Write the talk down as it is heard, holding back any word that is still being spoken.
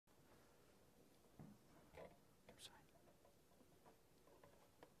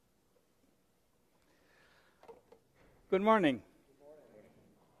Good morning.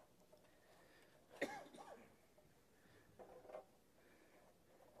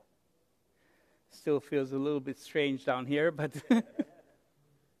 Still feels a little bit strange down here, but the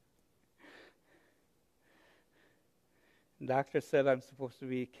doctor said I'm supposed to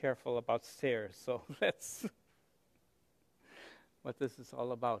be careful about stairs, so that's what this is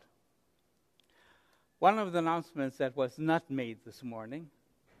all about. One of the announcements that was not made this morning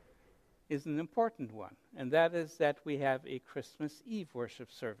is an important one, and that is that we have a Christmas Eve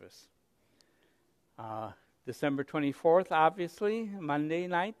worship service. December 24th, obviously, Monday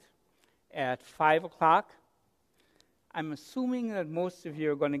night at 5 o'clock. I'm assuming that most of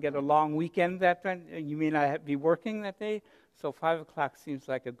you are going to get a long weekend that day. You may not be working that day, so 5 o'clock seems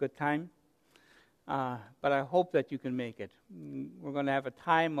like a good time. But I hope that you can make it. We're going to have a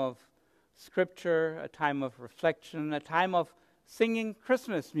time of scripture, a time of reflection, a time of singing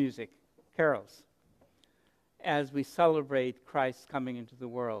Christmas music, carols, as we celebrate Christ coming into the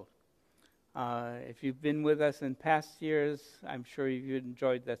world. If you've been with us in past years, I'm sure you've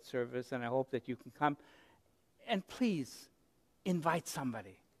enjoyed that service, and I hope that you can come. And please, invite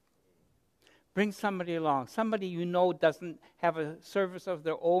somebody. Bring somebody along. Somebody you know doesn't have a service of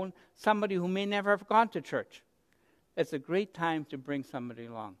their own. Somebody who may never have gone to church. It's a great time to bring somebody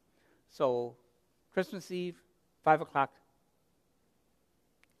along. So, Christmas Eve, 5 o'clock.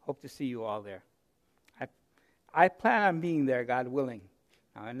 Hope to see you all there. I plan on being there, God willing.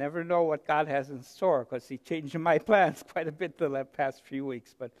 Now, I never know what God has in store because He's changing my plans quite a bit the past few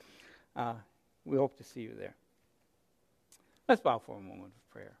weeks, but we hope to see you there. Let's bow for a moment of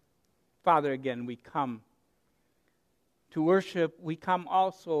prayer. Father, again, we come to worship. We come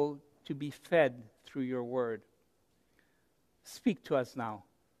also to be fed through your word. Speak to us now.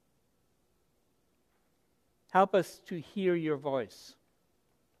 Help us to hear your voice.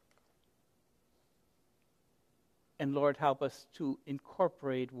 And Lord, help us to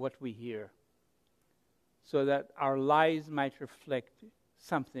incorporate what we hear so that our lives might reflect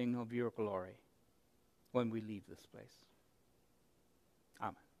something of your glory when we leave this place.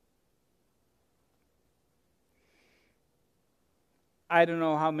 Amen. I don't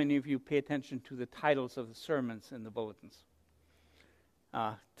know how many of you pay attention to the titles of the sermons in the bulletins.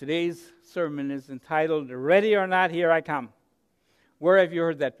 Today's sermon is entitled, Ready or Not, Here I Come. Where have you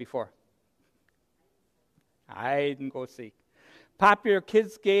heard that before? I didn't go see. Popular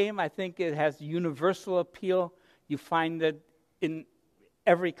kids game, I think it has universal appeal. You find it in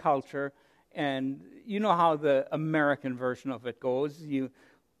every culture. And you know how the American version of it goes.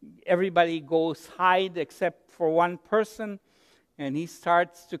 Everybody goes hide except for one person, and he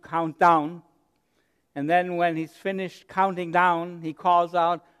starts to count down. And then when he's finished counting down, he calls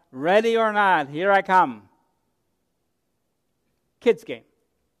out, Ready or not, here I come. Kids game.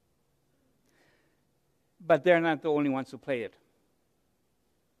 But they're not the only ones who play it.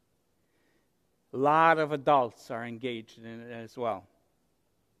 A lot of adults are engaged in it as well.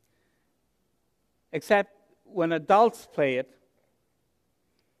 Except when adults play it,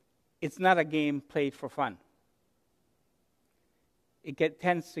 it's not a game played for fun. It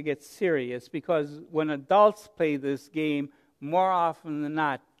tends to get serious because when adults play this game, more often than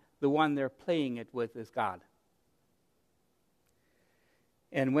not, the one they're playing it with is God.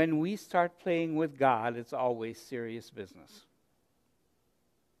 And when we start playing with God, it's always serious business.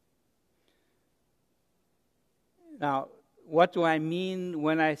 Now, what do I mean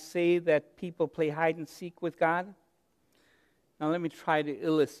when I say that people play hide and seek with God? Now, let me try to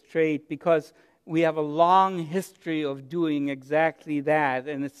illustrate, because we have a long history of doing exactly that,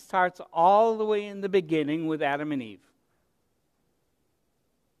 and it starts all the way in the beginning with Adam and Eve.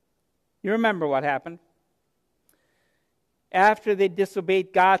 You remember what happened? After they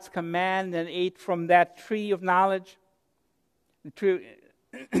disobeyed God's command and ate from that tree of knowledge,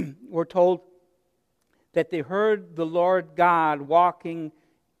 we're told that they heard the Lord God walking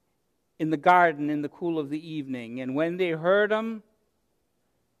in the garden in the cool of the evening. And when they heard him,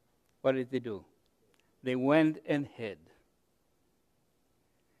 what did they do? They went and hid.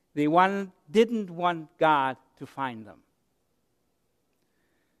 They didn't want God to find them.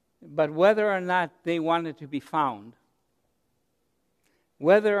 But whether or not they wanted to be found,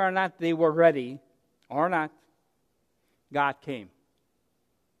 whether or not they were ready or not, God came.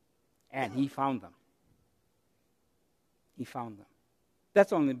 And He found them. He found them.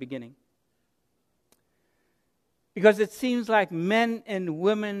 That's only the beginning. Because it seems like men and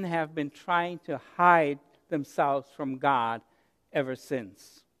women have been trying to hide themselves from God ever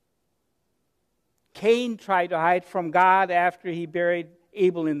since. Cain tried to hide from God after he buried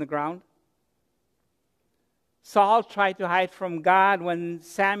Abel in the ground. Saul tried to hide from God when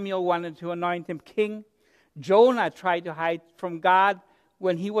Samuel wanted to anoint him king. Jonah tried to hide from God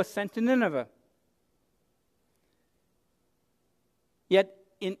when he was sent to Nineveh. Yet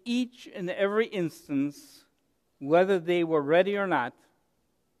in each and every instance, whether they were ready or not,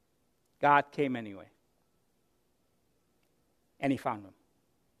 God came anyway. And he found them.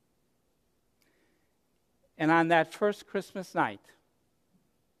 And on that first Christmas night,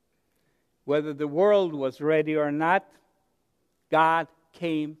 whether the world was ready or not, God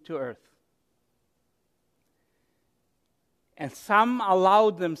came to earth. And some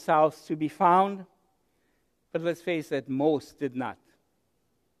allowed themselves to be found, but let's face it, most did not.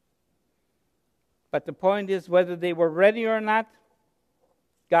 But the point is, whether they were ready or not,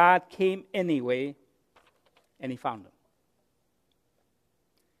 God came anyway, and he found them.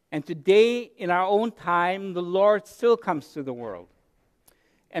 And today, in our own time, the Lord still comes to the world.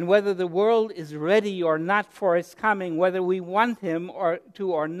 And whether the world is ready or not for his coming, whether we want him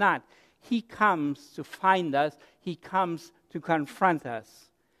or not, he comes to find us. He comes to confront us.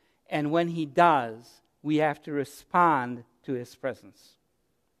 And when he does, we have to respond to his presence.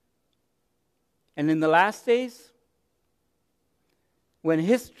 And in the last days, when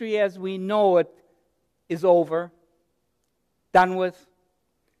history as we know it is over, done with,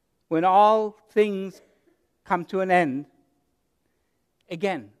 when all things come to an end,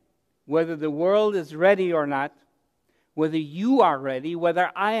 again, whether the world is ready or not, whether you are ready,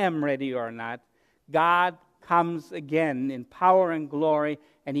 whether I am ready or not, God comes again in power and glory,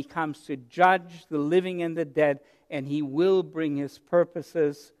 and he comes to judge the living and the dead, and he will bring his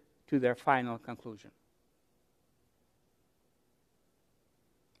purposes to their final conclusion.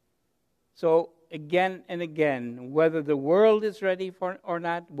 So, again and again, whether the world is ready for or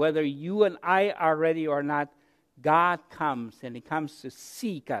not, whether you and I are ready or not, God comes, and he comes to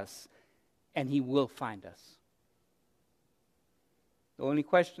seek us, and he will find us. The only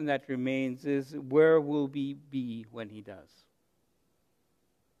question that remains is, where will we be when he does?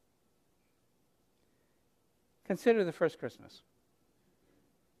 Consider the first Christmas.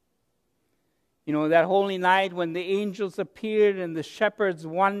 You know, that holy night when the angels appeared and the shepherds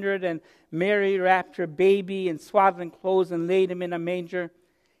wondered and Mary wrapped her baby in swaddling clothes and laid him in a manger.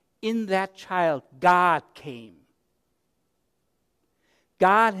 In that child, God came.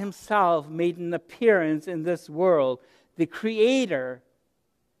 God himself made an appearance in this world. The Creator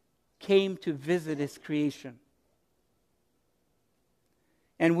came to visit his creation.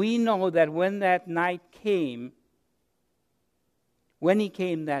 And we know that when that night came, when he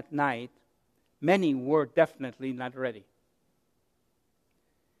came that night, many were definitely not ready.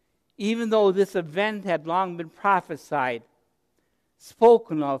 Even though this event had long been prophesied,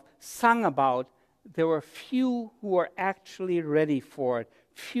 spoken of, sung about, there were few who were actually ready for it,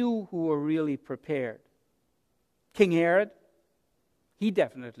 few who were really prepared. King Herod, he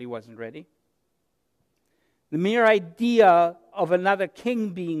definitely wasn't ready. The mere idea of another king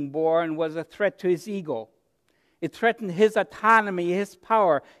being born was a threat to his ego. It threatened his autonomy, his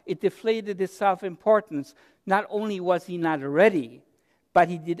power. It deflated his self-importance. Not only was he not ready, but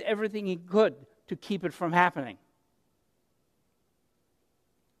he did everything he could to keep it from happening.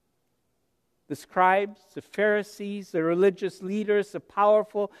 The scribes, the Pharisees, the religious leaders, the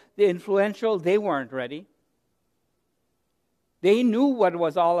powerful, the influential, they weren't ready. They knew what it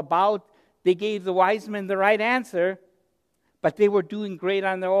was all about. They gave the wise men the right answer, but they were doing great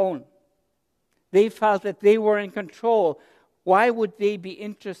on their own. They felt that they were in control. Why would they be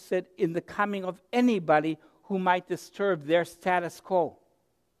interested in the coming of anybody who might disturb their status quo?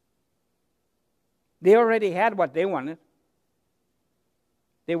 They already had what they wanted.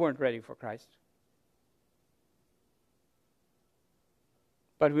 They weren't ready for Christ.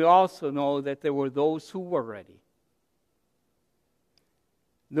 But we also know that there were those who were ready.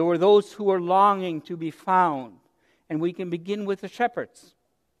 There were those who were longing to be found. And we can begin with the shepherds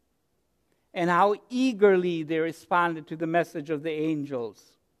and how eagerly they responded to the message of the angels.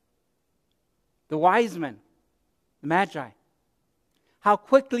 The wise men, the magi, how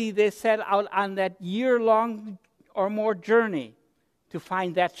quickly they set out on that year-long or more journey to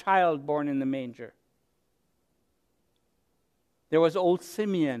find that child born in the manger. There was old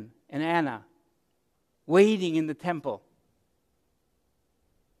Simeon and Anna waiting in the temple.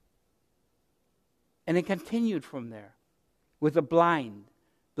 And it continued from there with the blind,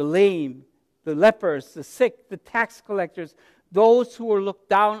 the lame, the lepers, the sick, the tax collectors, those who were looked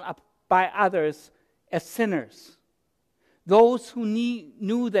down by others as sinners, those who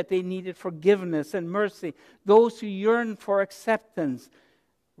knew that they needed forgiveness and mercy, those who yearned for acceptance,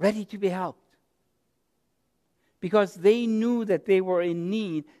 ready to be helped. Because they knew that they were in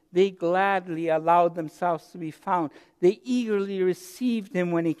need, they gladly allowed themselves to be found. They eagerly received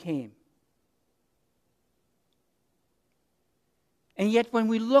him when he came. And yet when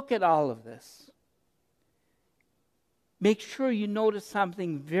we look at all of this, make sure you notice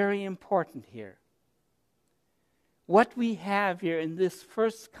something very important here. What we have here in this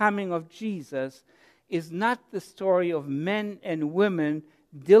first coming of Jesus is not the story of men and women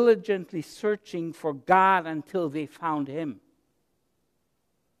diligently searching for God until they found Him.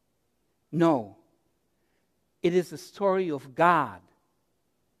 No. It is the story of God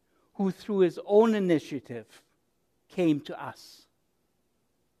who through His own initiative came to us.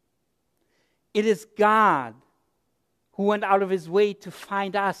 It is God who went out of His way to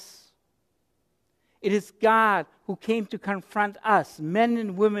find us. It is God who came to confront us, men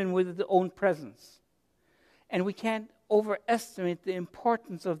and women, with His own presence. And we can't overestimate the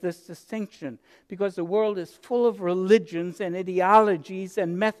importance of this distinction, because the world is full of religions and ideologies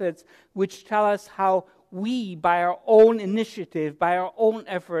and methods which tell us how we, by our own initiative, by our own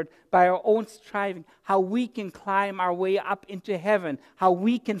effort, by our own striving, how we can climb our way up into heaven, how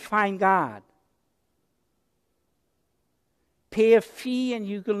we can find God. Pay a fee and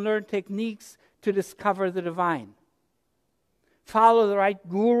you can learn techniques to discover the divine. Follow the right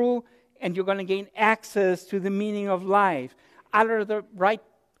guru and you're going to gain access to the meaning of life. Utter the right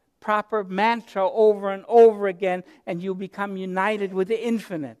proper mantra over and over again and you'll become united with the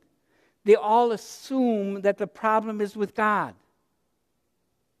infinite. They all assume that the problem is with God.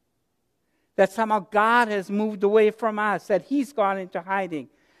 That somehow God has moved away from us, that He's gone into hiding.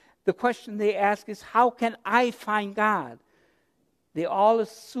 The question they ask is, how can I find God? They all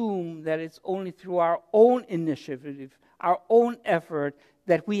assume that it's only through our own initiative, our own effort,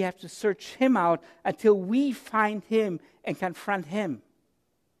 that we have to search Him out until we find Him and confront Him.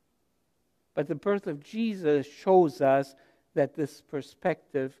 But the birth of Jesus shows us that this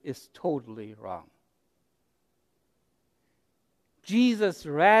perspective is totally wrong. Jesus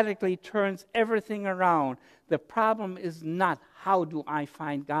radically turns everything around. The problem is not, how do I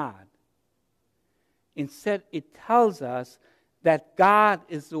find God? Instead, it tells us that God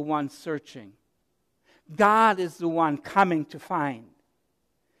is the one searching. God is the one coming to find.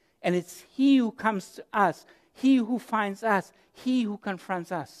 And it's He who comes to us, He who finds us, He who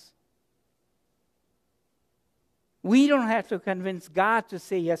confronts us. We don't have to convince God to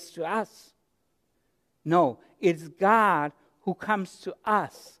say yes to us. No, it's God who comes to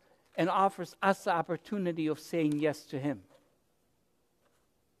us and offers us the opportunity of saying yes to Him.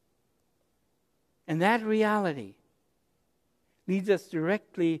 And that reality leads us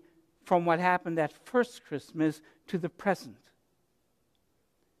directly from what happened that first Christmas to the present.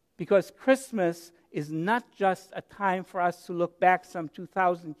 Because Christmas is not just a time for us to look back some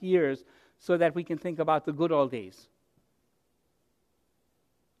 2,000 years so that we can think about the good old days.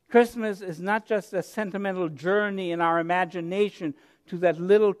 Christmas is not just a sentimental journey in our imagination to that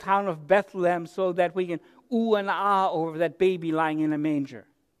little town of Bethlehem so that we can ooh and ah over that baby lying in a manger.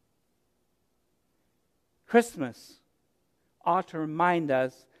 Christmas ought to remind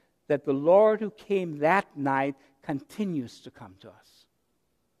us that the Lord who came that night continues to come to us.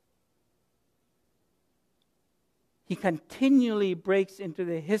 He continually breaks into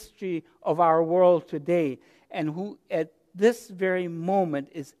the history of our world today, and who at this very moment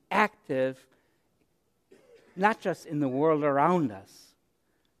is active, not just in the world around us,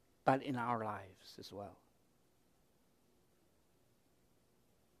 but in our lives as well.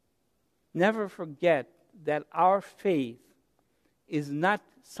 Never forget that our faith is not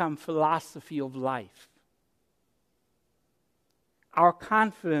some philosophy of life. Our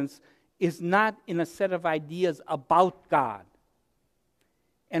confidence is not in a set of ideas about God.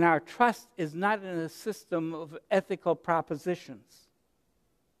 And our trust is not in a system of ethical propositions.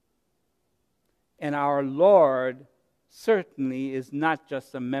 And our Lord certainly is not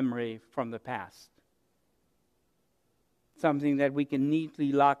just a memory from the past. Something that we can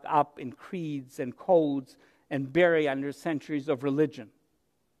neatly lock up in creeds and codes and bury under centuries of religion.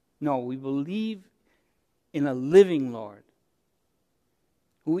 No, we believe in a living Lord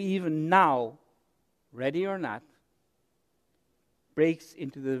who even now, ready or not, breaks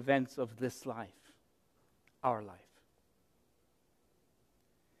into the events of this life, our life.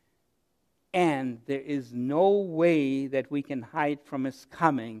 And there is no way that we can hide from His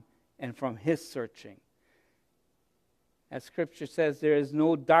coming and from His searching. As Scripture says, there is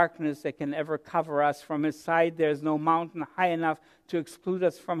no darkness that can ever cover us. From His side, there is no mountain high enough to exclude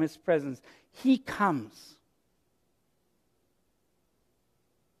us from His presence. He comes.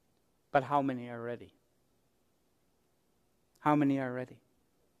 But how many are ready? How many are ready?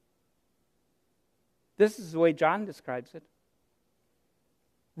 This is the way John describes it.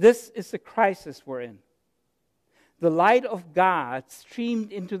 This is the crisis we're in. The light of God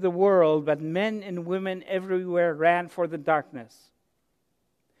streamed into the world, but men and women everywhere ran for the darkness.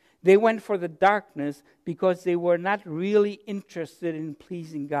 They went for the darkness because they were not really interested in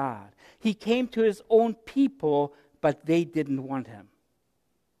pleasing God. He came to his own people, but they didn't want him.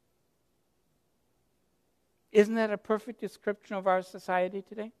 Isn't that a perfect description of our society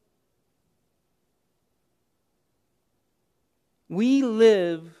today? We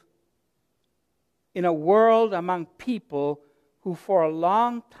live in a world among people who for a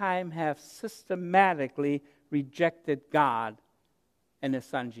long time have systematically rejected God and his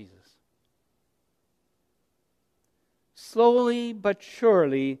Son Jesus. Slowly but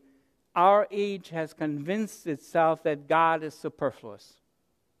surely, our age has convinced itself that God is superfluous.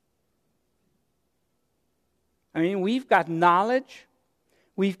 I mean, we've got knowledge,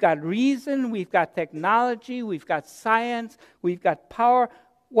 we've got reason, we've got technology, we've got science, we've got power.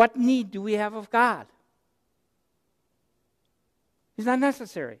 What need do we have of God? He's not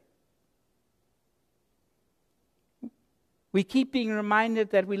necessary. We keep being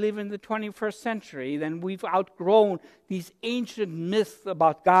reminded that we live in the 21st century, then we've outgrown these ancient myths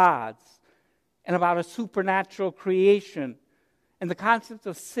about gods and about a supernatural creation. And the concepts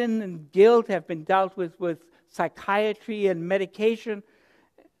of sin and guilt have been dealt with psychiatry and medication.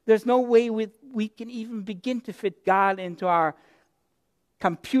 There's no way we can even begin to fit God into our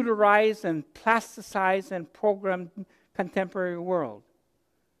computerized and plasticized and programmed contemporary world.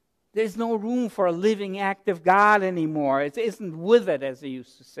 There's no room for a living, active God anymore. It isn't with it, as they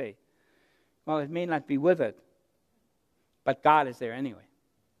used to say. Well, it may not be with it, but God is there anyway.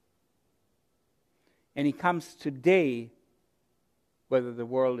 And he comes today, whether the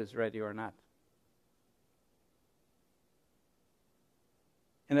world is ready or not.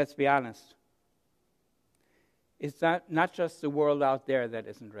 And let's be honest. It's not just the world out there that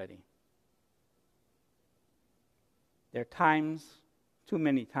isn't ready. There are times, too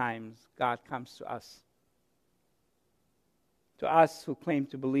many times, God comes to us who claim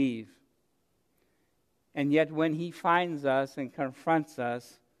to believe. And yet when he finds us and confronts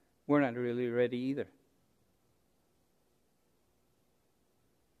us, we're not really ready either.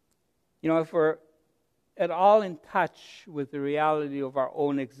 You know, if we're at all in touch with the reality of our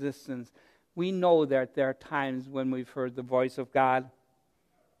own existence, we know that there are times when we've heard the voice of God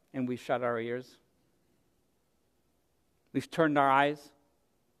and we've shut our ears. We've turned our eyes.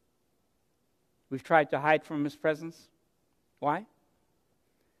 We've tried to hide from his presence. Why?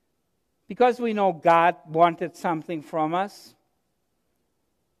 Because we know God wanted something from us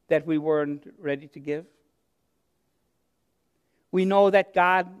that we weren't ready to give. We know that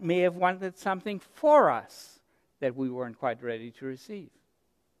God may have wanted something for us that we weren't quite ready to receive.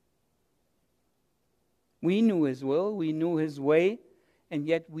 We knew his will, we knew his way, and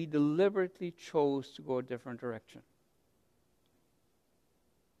yet we deliberately chose to go a different direction.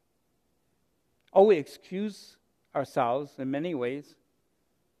 Oh, we excuse ourselves in many ways.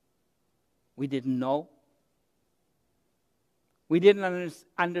 We didn't know. We didn't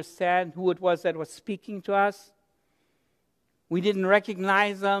understand who it was that was speaking to us. We didn't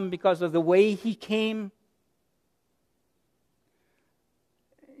recognize him because of the way he came.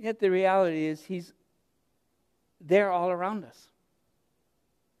 Yet the reality is he's there all around us.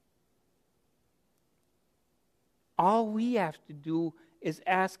 All we have to do is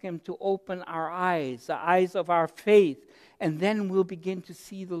ask him to open our eyes, the eyes of our faith, and then we'll begin to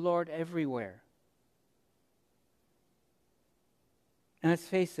see the Lord everywhere. And let's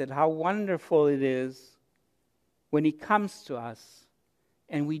face it, how wonderful it is when he comes to us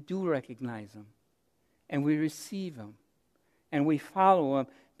and we do recognize him and we receive him and we follow him,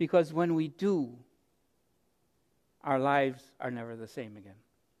 because when we do, our lives are never the same again.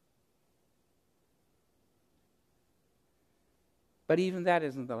 But even that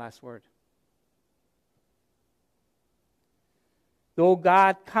isn't the last word. Though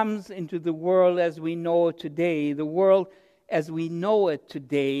God comes into the world as we know it today, the world as we know it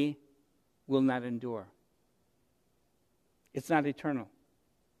today will not endure. It's not eternal.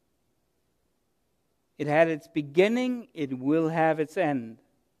 It had its beginning, it will have its end.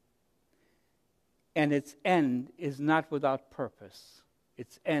 And its end is not without purpose.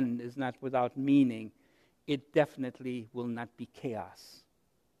 Its end is not without meaning. It definitely will not be chaos.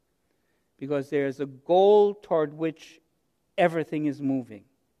 Because there is a goal toward which everything is moving.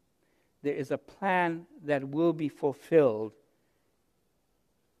 There is a plan that will be fulfilled,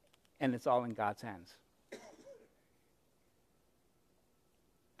 and it's all in God's hands.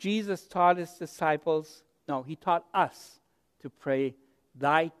 Jesus taught his disciples, he taught us to pray,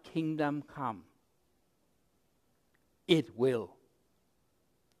 "Thy kingdom come." It will.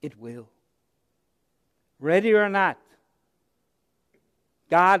 It will. Ready or not,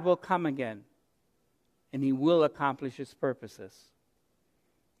 God will come again, and he will accomplish his purposes.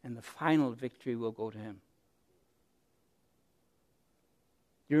 and the final victory will go to him.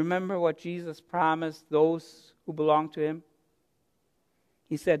 You remember what Jesus promised those who belong to him?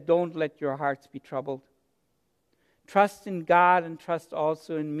 He said, don't let your hearts be troubled. Trust in God and trust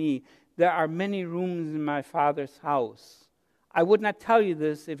also in me. There are many rooms in my Father's house. I would not tell you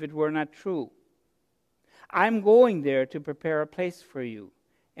this if it were not true. I'm going there to prepare a place for you.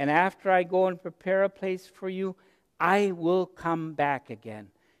 And after I go and prepare a place for you, I will come back again.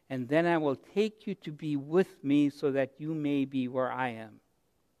 And then I will take you to be with me so that you may be where I am.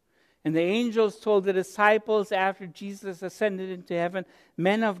 And the angels told the disciples after Jesus ascended into heaven,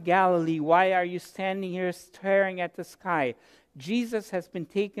 Men of Galilee, why are you standing here staring at the sky? Jesus has been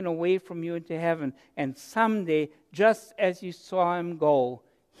taken away from you into heaven, and someday, just as you saw him go,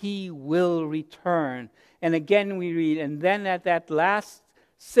 he will return. And again we read, and then at that last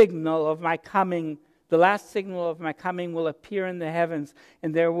signal of my coming, the last signal of my coming will appear in the heavens,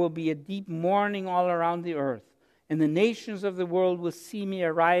 and there will be a deep mourning all around the earth. And the nations of the world will see me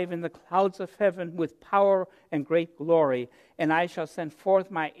arrive in the clouds of heaven with power and great glory. And I shall send forth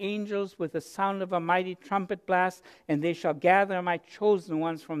my angels with the sound of a mighty trumpet blast, and they shall gather my chosen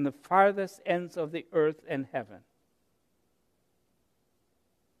ones from the farthest ends of the earth and heaven.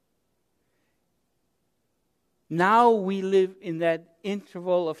 Now we live in that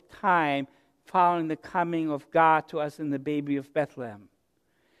interval of time following the coming of God to us in the baby of Bethlehem.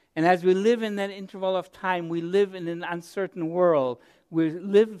 And as we live in that interval of time, we live in an uncertain world. We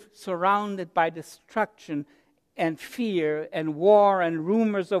live surrounded by destruction and fear and war and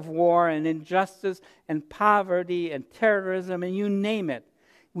rumors of war and injustice and poverty and terrorism and you name it.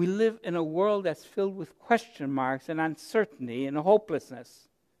 We live in a world that's filled with question marks and uncertainty and hopelessness.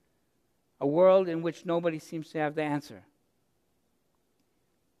 A world in which nobody seems to have the answer.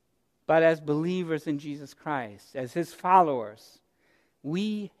 But as believers in Jesus Christ, as his followers,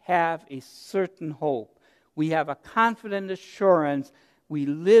 we have a certain hope. We have a confident assurance. We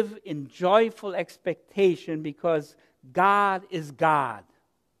live in joyful expectation because God is God.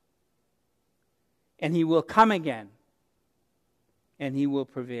 And he will come again. And he will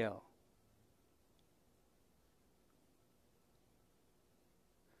prevail.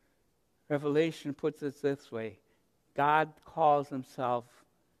 Revelation puts it this way. God calls himself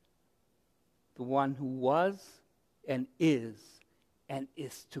the one who was and is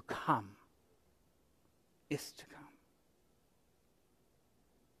to come. Is to come.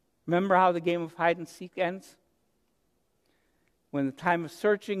 Remember how the game of hide and seek ends? When the time of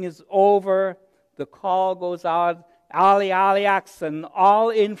searching is over, the call goes out, Ali, Ali, oxen, all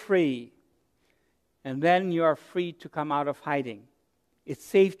in free. And then you are free to come out of hiding. It's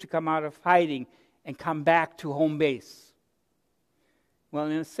safe to come out of hiding and come back to home base. Well,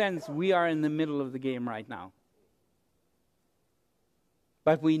 in a sense, we are in the middle of the game right now.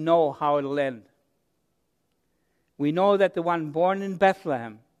 But we know how it'll end. We know that the one born in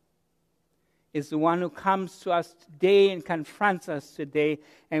Bethlehem is the one who comes to us today and confronts us today,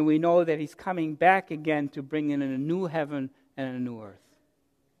 and we know that he's coming back again to bring in a new heaven and a new earth.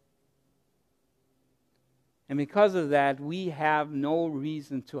 And because of that, we have no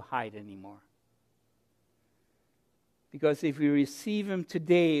reason to hide anymore. Because if we receive him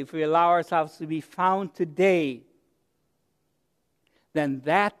today, if we allow ourselves to be found today, then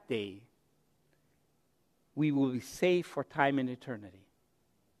that day we will be safe for time and eternity.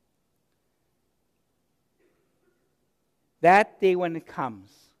 That day when it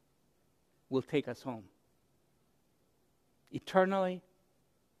comes will take us home. Eternally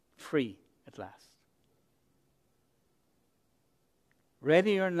free at last.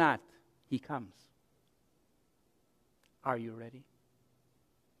 Ready or not, he comes. Are you ready?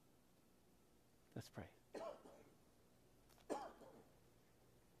 Let's pray.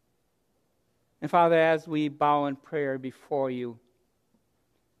 And Father, as we bow in prayer before you,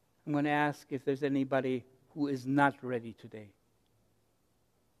 I'm going to ask if there's anybody who is not ready today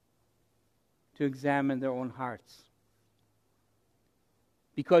to examine their own hearts.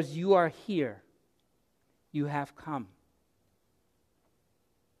 Because you are here, you have come,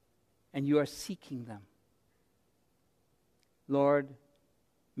 and you are seeking them. Lord,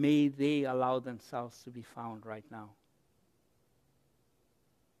 may they allow themselves to be found right now.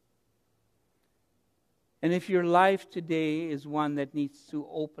 And if your life today is one that needs to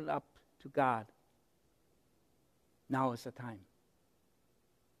open up to God, now is the time.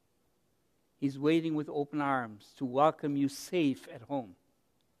 He's waiting with open arms to welcome you safe at home.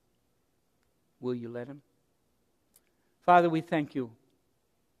 Will you let him? Father, we thank you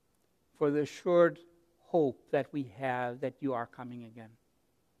for the assured hope that we have that you are coming again.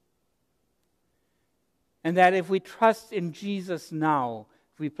 And that if we trust in Jesus now,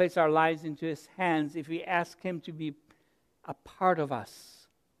 if we place our lives into His hands, if we ask Him to be a part of us,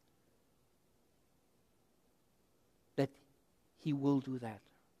 that He will do that.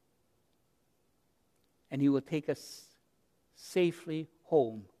 And He will take us safely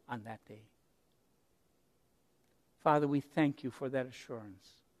home on that day. Father, we thank You for that assurance.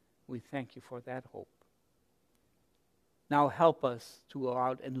 We thank You for that hope. Now help us to go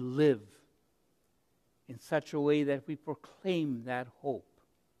out and live in such a way that we proclaim that hope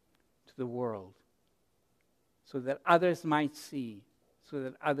to the world, so that others might see, so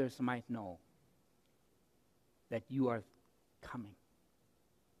that others might know that You are coming.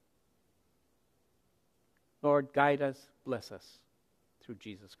 Lord, guide us, bless us through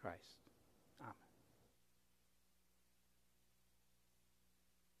Jesus Christ.